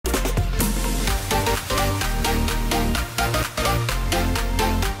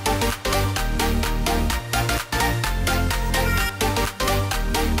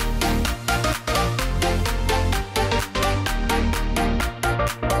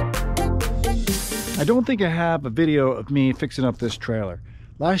I don't think I have a video of me fixing up this trailer.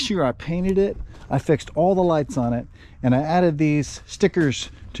 Last year I painted it, I fixed all the lights on it, and I added these stickers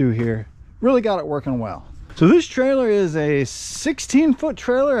to here. Really got it working well. So this trailer is a 16-foot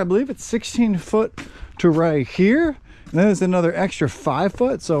trailer. I believe it's 16 foot to right here. And then there's another extra 5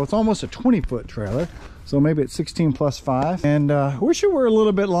 foot, so it's almost a 20-foot trailer. So maybe it's 16 plus 5. And I wish it were a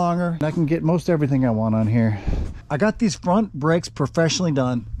little bit longer. I can get most everything I want on here. I got these front brakes professionally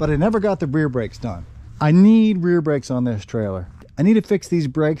done, but I never got the rear brakes done. I need rear brakes on this trailer. I need to fix these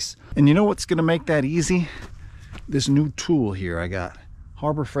brakes. And you know what's gonna make that easy? This new tool here I got.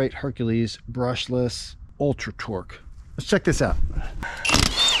 Harbor Freight Hercules brushless ultra torque. Let's check this out.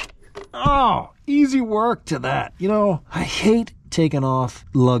 Oh, easy work to that. You know, I hate taking off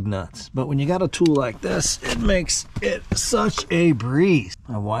lug nuts, but when you got a tool like this, it makes it such a breeze.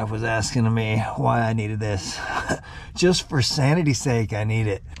 My wife was asking me why I needed this. Just for sanity's sake, I need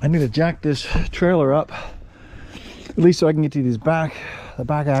it. I need to jack this trailer up, at least so I can get to these the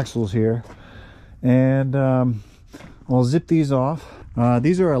back axles here. And I'll zip these off.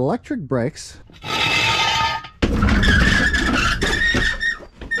 These are electric brakes.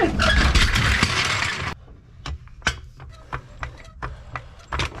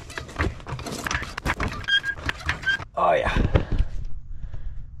 Oh yeah,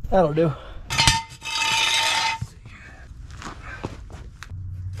 that'll do.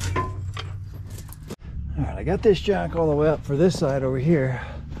 All right, I got this jack all the way up for this side over here.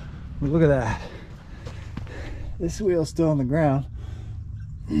 Look at that. This wheel's still on the ground.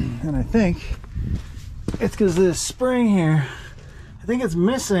 And I think it's because of this spring here. I think it's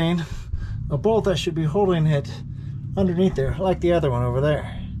missing a bolt that should be holding it underneath there, like the other one over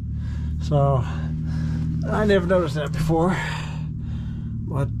there. So I never noticed that before.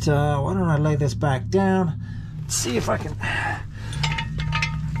 But why don't I lay this back down, see if I can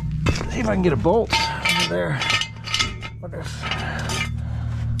get a bolt over there. Wonder if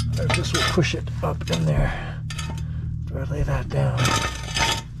this will push it up in there. Do I lay that down?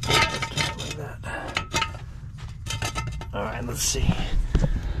 Like that. All right, let's see.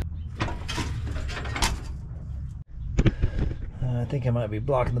 I think I might be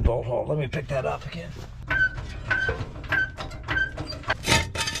blocking the bolt hole. Let me pick that up again.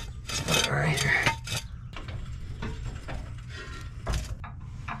 Put it right here.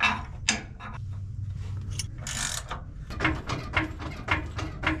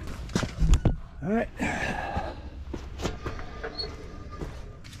 All right.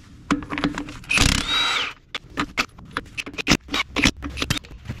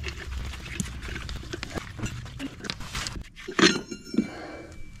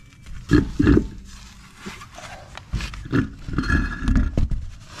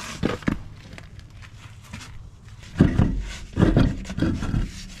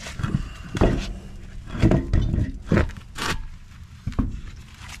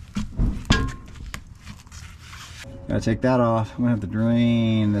 Gotta take that off. I'm gonna have to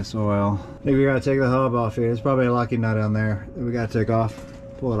drain this oil. I think we gotta take the hub off here. There's probably a locking nut on there that we gotta take off.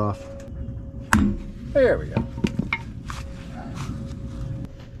 Pull it off. There we go.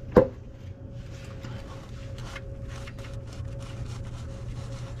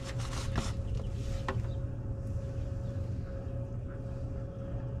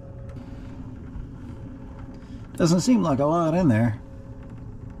 Doesn't seem like a lot in there.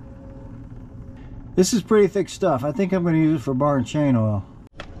 This is pretty thick stuff. I think I'm going to use it for bar and chain oil.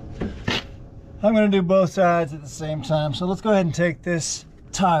 I'm going to do both sides at the same time. So let's go ahead and take this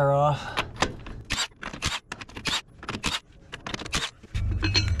tire off.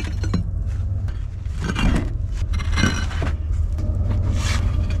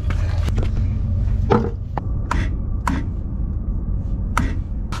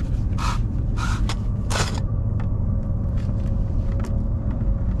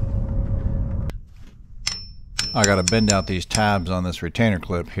 I gotta bend out these tabs on this retainer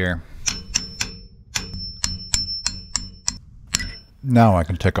clip here. Now I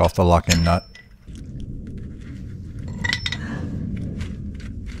can take off the locking nut.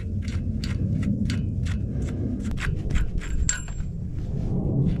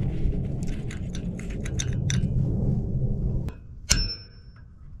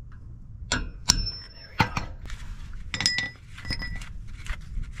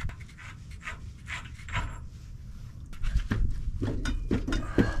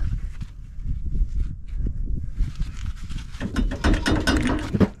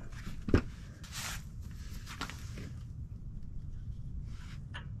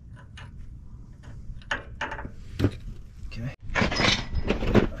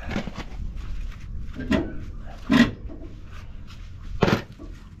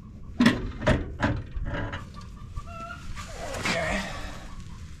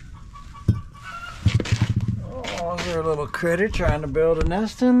 Poor little critter trying to build a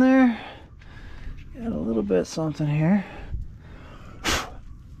nest in there. Got a little bit something here.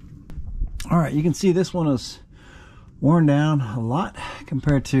 All right, you can see this one is worn down a lot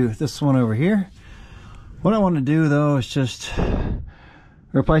compared to this one over here. What I want to do though is just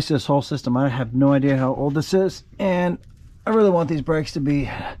replace this whole system. I have no idea how old this is, and I really want these brakes to be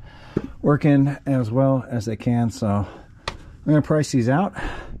working as well as they can, so I'm going to price these out.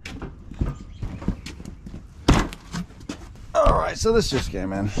 All right, so this just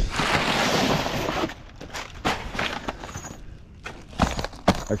came in.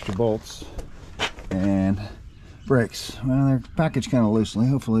 Extra bolts and brakes. Well, they're packaged kind of loosely.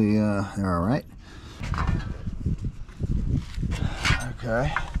 Hopefully they're all right.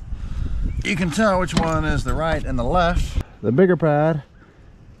 Okay. You can tell which one is the right and the left. The bigger pad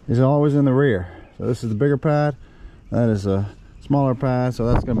is always in the rear. So this is the bigger pad. That is a smaller pad, so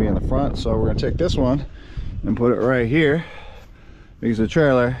that's going to be in the front. So we're going to take this one and put it right here because the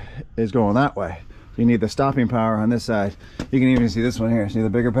trailer is going that way. So you need the stopping power on this side. You can even see this one here. See the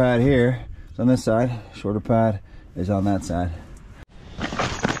bigger pad here is on this side. Shorter pad is on that side.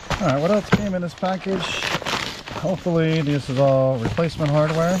 All right, what else came in this package? Hopefully this is all replacement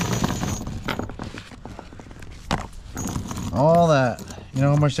hardware. All that. You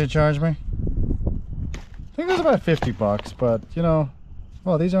know how much they charged me? I think it was about 50 bucks, but you know,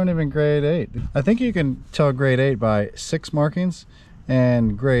 well, these aren't even grade 8. I think you can tell grade 8 by 6 markings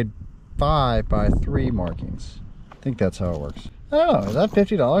and grade 5 by 3 markings. I think that's how it works. I don't know, is that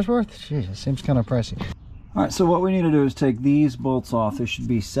 $50 worth? Jeez, it seems kind of pricey. All right, so what we need to do is take these bolts off. There should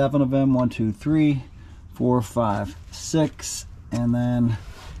be 7 of them. 1, 2, 3, 4, 5, 6, and then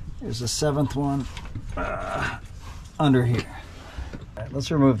there's a 7th one under here. All right,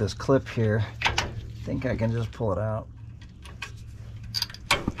 let's remove this clip here. I think I can just pull it out.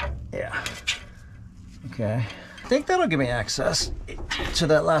 Yeah. Okay. I think that'll give me access to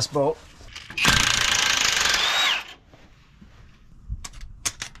that last bolt.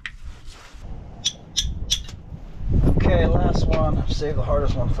 Okay, last one. Save the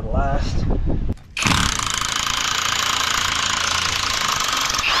hardest one for the last.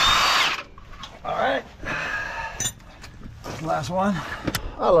 All right. Last one.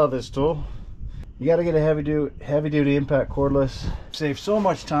 I love this tool. You got to get a heavy duty impact cordless. Saves so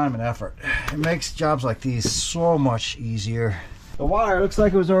much time and effort. It makes jobs like these so much easier. The wire looks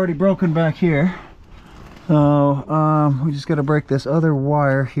like it was already broken back here. So we just got to break this other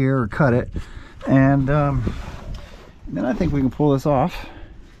wire here or cut it. And then I think we can pull this off.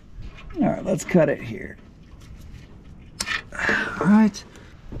 All right, let's cut it here. All right.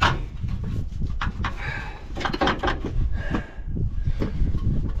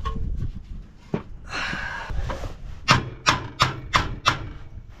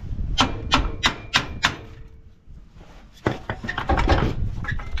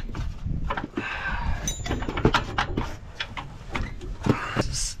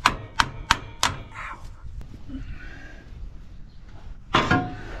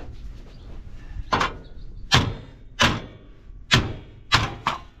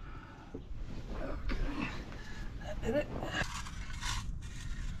 Did it?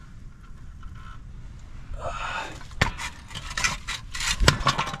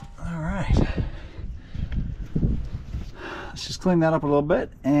 All right. Let's just clean that up a little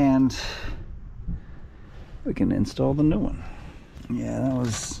bit and we can install the new one. Yeah, that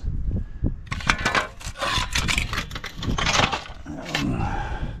was... that one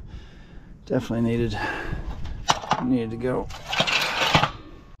definitely needed to go.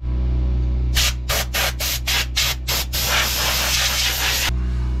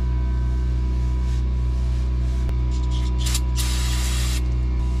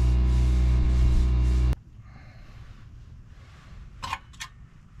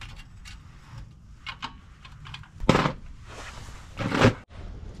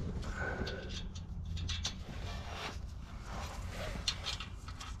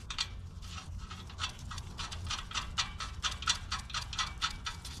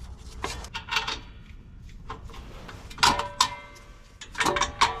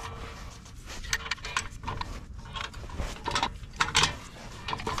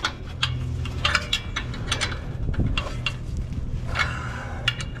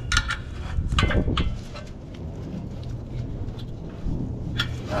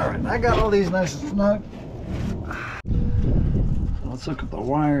 I got all these nice and snug. Let's look at the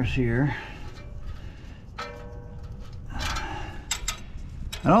wires here. I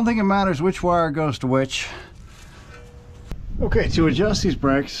don't think it matters which wire goes to which. Okay, to adjust these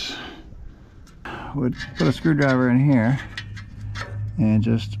brakes, would put a screwdriver in here and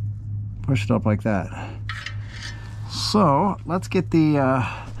just push it up like that. So let's get this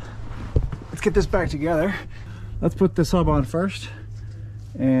back together. Let's put this hub on first,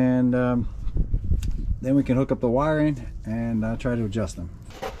 and then we can hook up the wiring and try to adjust them.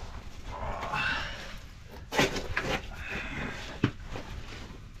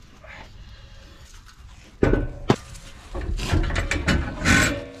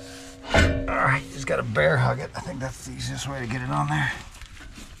 All right, just got to bear hug it. I think that's the easiest way to get it on there.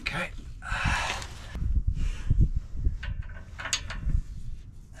 Okay.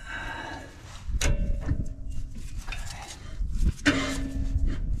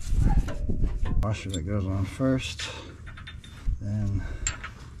 Washer that goes on first, then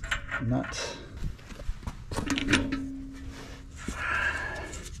nut.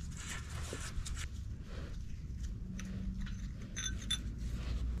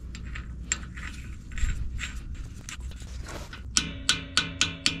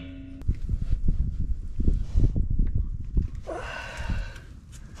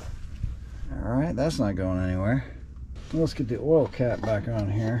 All right, that's not going anywhere. Let's get the oil cap back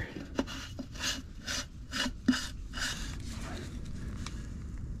on here.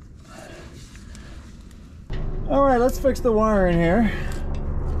 All right, let's fix the wiring here.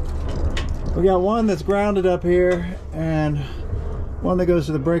 We got one that's grounded up here and one that goes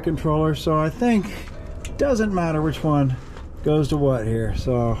to the brake controller, so I think it doesn't matter which one goes to what here.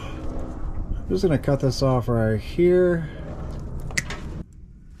 So I'm just gonna cut this off right here.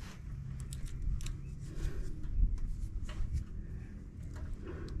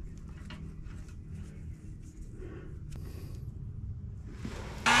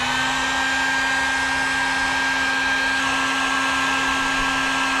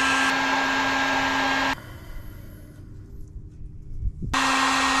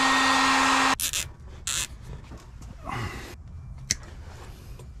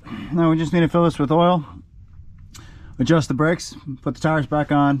 Now we just need to fill this with oil, adjust the brakes, put the tires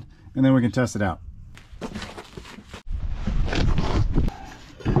back on, and then we can test it out.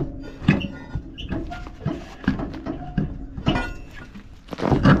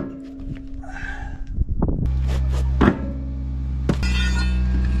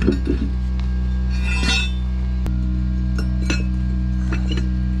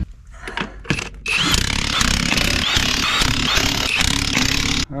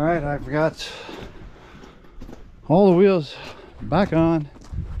 Alright, I've got all the wheels back on,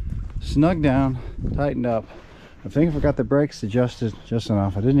 snugged down, tightened up. I think I forgot the brakes adjusted just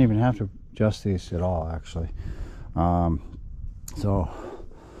enough. I didn't even have to adjust these at all, actually. So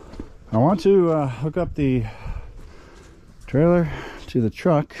I want to hook up the trailer to the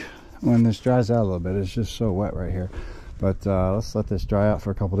truck when this dries out a little bit. It's just so wet right here. But let's let this dry out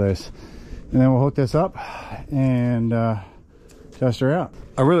for a couple days, and then we'll hook this up and test her out.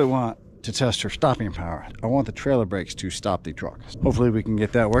 I really want to test her stopping power. I want the trailer brakes to stop the truck. Hopefully we can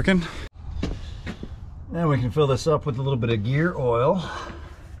get that working. Now we can fill this up with a little bit of gear oil.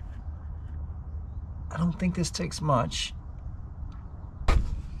 I don't think this takes much.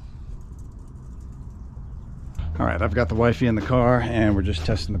 All right, I've got the wifey in the car and we're just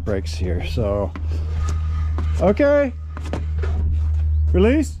testing the brakes here. So, okay,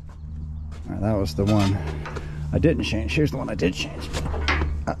 release. All right, that was the one I didn't change. Here's the one I did change.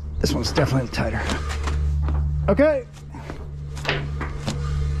 This one's definitely tighter. Okay.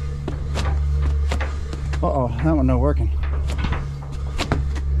 Uh-oh, that one not working.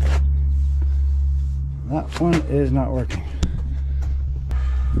 That one is not working.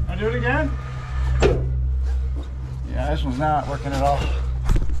 I do it again? Yeah, this one's not working at all.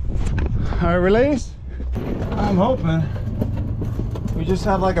 All right, release. I'm hoping we just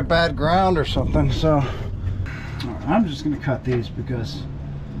have like a bad ground or something, so I'm just gonna cut these because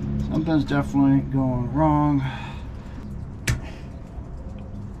something's definitely going wrong.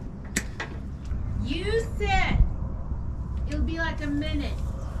 You said it'll be like a minute.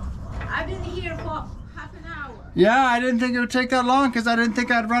 I've been here for half an hour. Yeah, I didn't think it would take that long because I didn't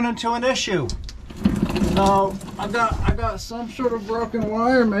think I'd run into an issue. So I got some sort of broken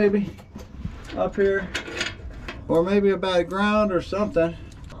wire maybe up here, or maybe a bad ground or something.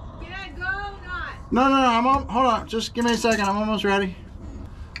 Can I go or not? No, I'm on. Hold on, just give me a second. I'm almost ready.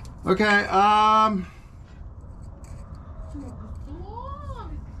 Okay. All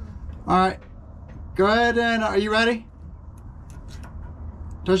right. Go ahead and are you ready?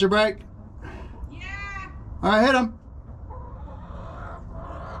 Touch your brake. Yeah. All right, hit him.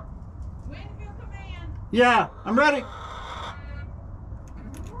 Wait for your command. Yeah, I'm ready.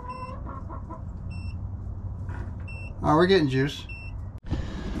 All right, we're getting juice.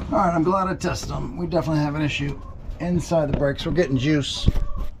 All right, I'm glad I tested them. We definitely have an issue inside the brakes. We're getting juice,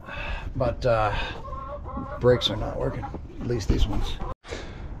 but brakes are not working, at least these ones.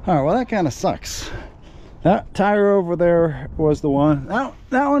 All right, well, that kind of sucks. That tire over there was the one.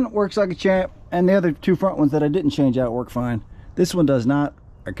 That one works like a champ, and the other two front ones that I didn't change out work fine. This one does not.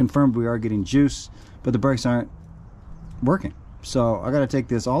 I confirmed we are getting juice, but the brakes aren't working. So I got to take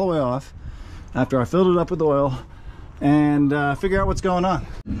this all the way off after I filled it up with oil and figure out what's going on.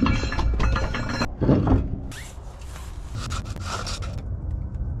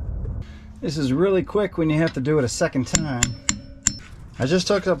 This is really quick when you have to do it a second time. I just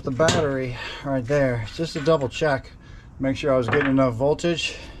hooked up the battery right there just to double check, make sure I was getting enough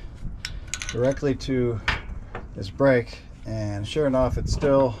voltage directly to this brake, and sure enough, it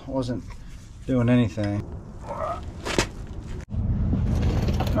still wasn't doing anything.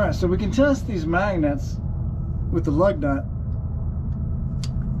 Alright, so we can test these magnets with the lug nut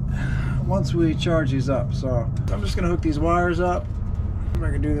once we charge these up. So I'm just gonna hook these wires up. If I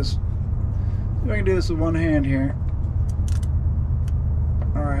can do this, with one hand here.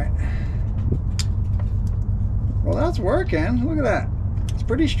 Alright. Well, that's working. Look at that. It's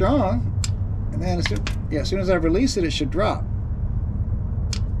pretty strong. And then as soon as I release it, it should drop.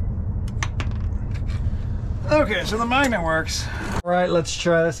 Okay, so the magnet works. All right, let's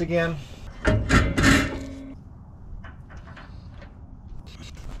try this again.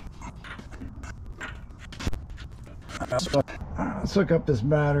 Let's hook up this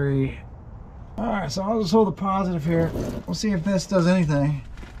battery. All right, so I'll just hold the positive here. We'll see if this does anything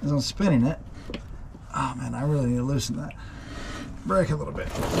as I'm spinning it. Oh man, I really need to loosen that brake a little bit.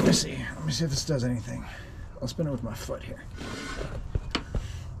 Let me see if this does anything. I'll spin it with my foot here.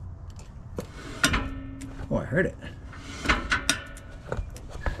 Oh, I heard it.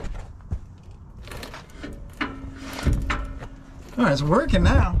 All right, it's working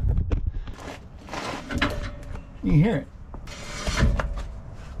now. You can hear it.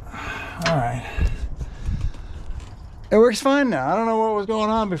 All right. It works fine now. I don't know what was going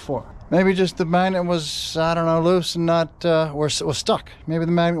on before. Maybe just the magnet was, I don't know, loose and not, or was stuck. Maybe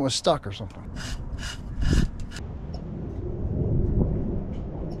the magnet was stuck or something.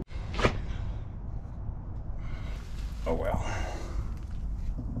 Oh well.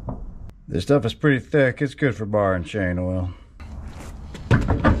 This stuff is pretty thick. It's good for bar and chain oil.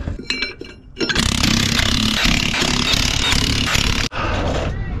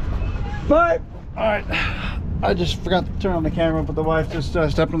 But, alright, I just forgot to turn on the camera, but the wife just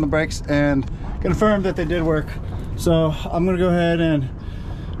stepped on the brakes and confirmed that they did work. So I'm gonna go ahead and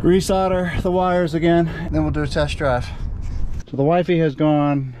resolder the wires again, and then we'll do a test drive. So the wifey has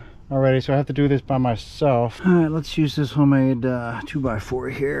gone already, so I have to do this by myself. Alright, let's use this homemade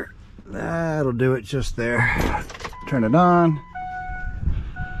 2x4 here. That'll do it just there. Turn it on.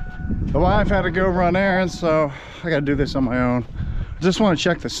 The wife had to go run errands, so I gotta do this on my own. Just want to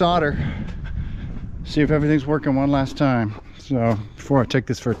check the solder, see if everything's working one last time. So before I take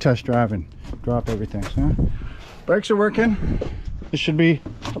this for a test drive and drop everything. So brakes are working. This should be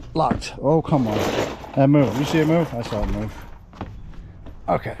locked. Oh, come on. That move. You see it move? I saw it move.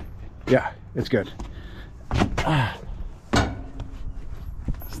 Okay. Yeah, it's good.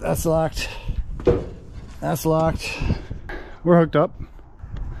 That's locked. That's locked. We're hooked up.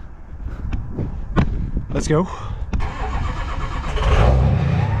 Let's go.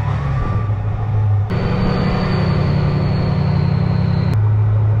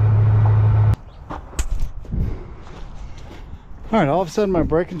 All right, all of a sudden my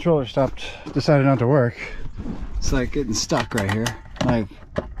brake controller decided not to work. It's like getting stuck right here. Like,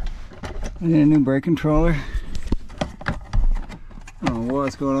 I need a new brake controller. I don't know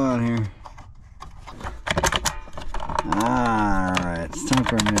what's going on here. All right, it's time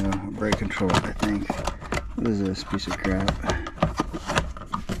for a new brake controller, I think. What is this piece of crap?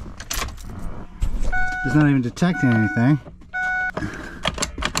 It's not even detecting anything.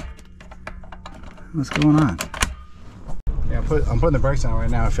 What's going on? Yeah, I'm putting the brakes on right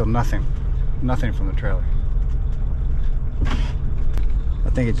now. I feel nothing from the trailer. I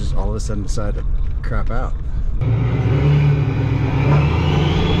think it just all of a sudden decided to crap out.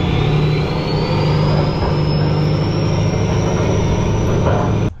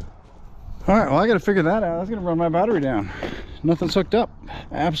 All right, well, I got to figure that out. I was going to run my battery down. Nothing's hooked up.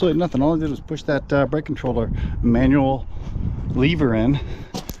 Absolutely nothing. All I did was push that brake controller manual lever in,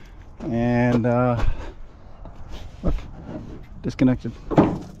 and look, disconnected.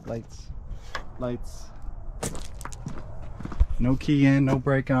 Lights. No key in, no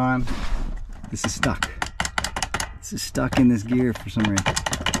brake on. This is stuck. This is stuck in this gear for some reason.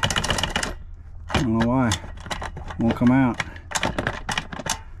 I don't know why. It won't come out.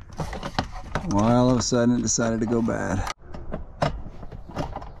 Well, all of a sudden it decided to go bad.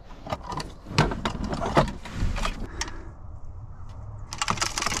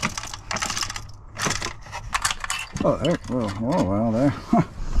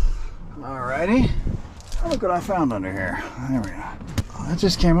 Alrighty. Oh, look what I found under here. There we go. Oh, that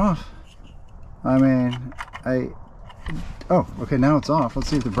just came off. I mean, oh, okay, now it's off. Let's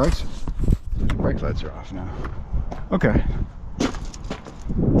see if the brake lights are off now. Okay.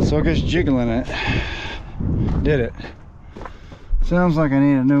 So I guess jiggling it did it. Sounds like I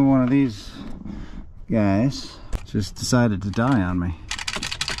need a new one of these guys. Just decided to die on me.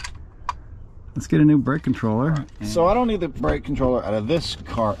 Let's get a new brake controller. So I don't need the brake controller out of this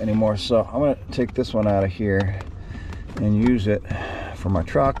car anymore, so I'm gonna take this one out of here and use it for my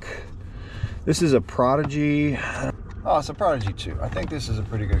truck. This is a Prodigy. Oh, it's a Prodigy 2. I think this is a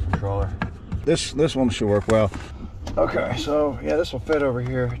pretty good controller. This one should work well. Okay, so yeah, this will fit over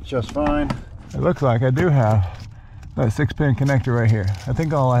here just fine. It looks like I do have that 6-pin connector right here. I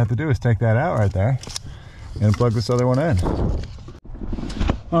think all I have to do is take that out right there and plug this other one in.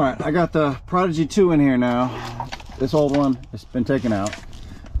 All right, I got the Prodigy 2 in here now. This old one has been taken out,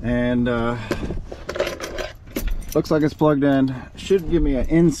 and looks like it's plugged in. Should give me an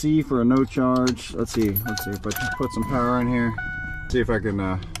NC for a no charge. Let's see if I can put some power in here. See if I can,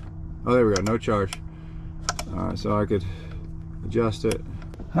 oh, there we go, no charge. All right, so I could adjust it.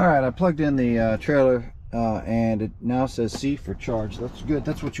 All right, I plugged in the trailer, and it now says C for charge. That's good,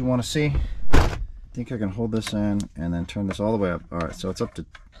 that's what you wanna see. I think I can hold this in and then turn this all the way up. All right, so it's up to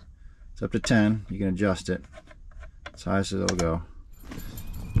 10. You can adjust it as high as it'll go.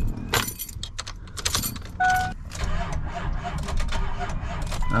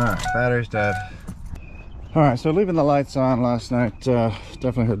 All right, battery's dead. All right, so leaving the lights on last night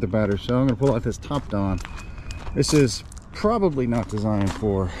definitely hurt the battery. So I'm gonna pull out this top down. This is probably not designed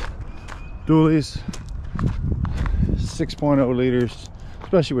for dualies. 6.0 liters.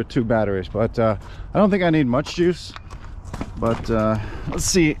 Especially with 2 batteries, but I don't think I need much juice. But let's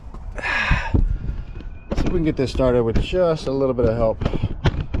see if we can get this started with just a little bit of help. All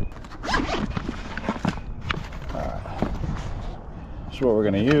right. That's what we're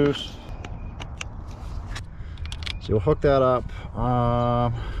going to use. So we'll hook that up.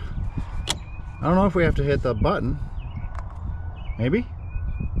 I don't know if we have to hit the button. Maybe?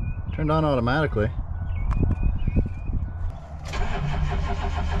 Turned on automatically.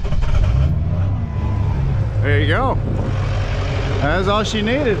 There you go. That's all she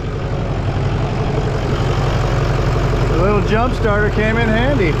needed. The little jump starter came in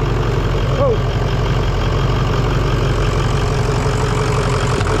handy. Oh.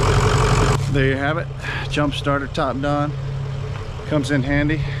 There you have it. Jump starter topped on. Comes in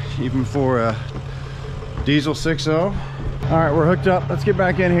handy, even for a diesel 6.0. All right, we're hooked up. Let's get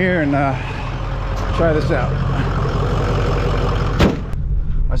back in here and try this out.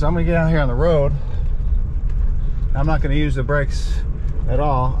 All right, so I'm gonna get out here on the road. I'm not going to use the brakes at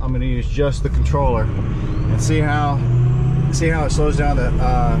all. I'm going to use just the controller and see how it slows down the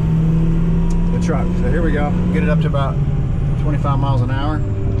truck. So here we go. Get it up to about 25 miles an hour,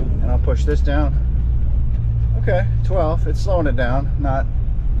 and I'll push this down. Okay, 12. It's slowing it down. Not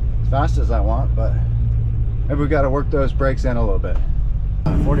as fast as I want, but maybe we got to work those brakes in a little bit.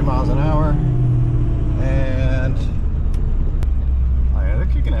 40 miles an hour, and oh yeah, they're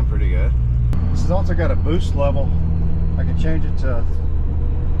kicking in pretty good. This has also got a boost level. I can change it to,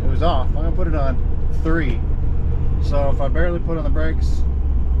 it was off. I'm gonna put it on 3. So if I barely put on the brakes,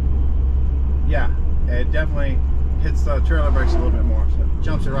 yeah, it definitely hits the trailer brakes a little bit more. So it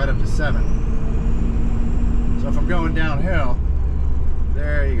jumps it right up to 7. So if I'm going downhill,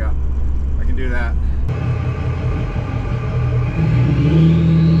 there you go. I can do that.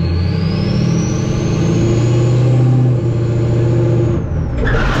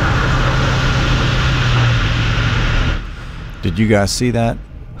 Did you guys see that?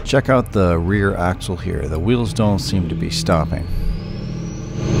 Check out the rear axle here. The wheels don't seem to be stopping.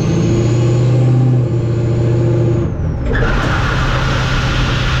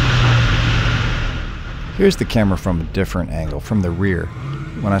 Here's the camera from a different angle, from the rear.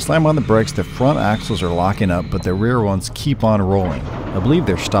 When I slam on the brakes, the front axles are locking up, but the rear ones keep on rolling. I believe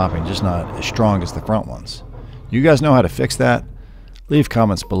they're stopping, just not as strong as the front ones. You guys know how to fix that? Leave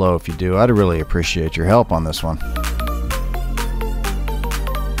comments below if you do. I'd really appreciate your help on this one.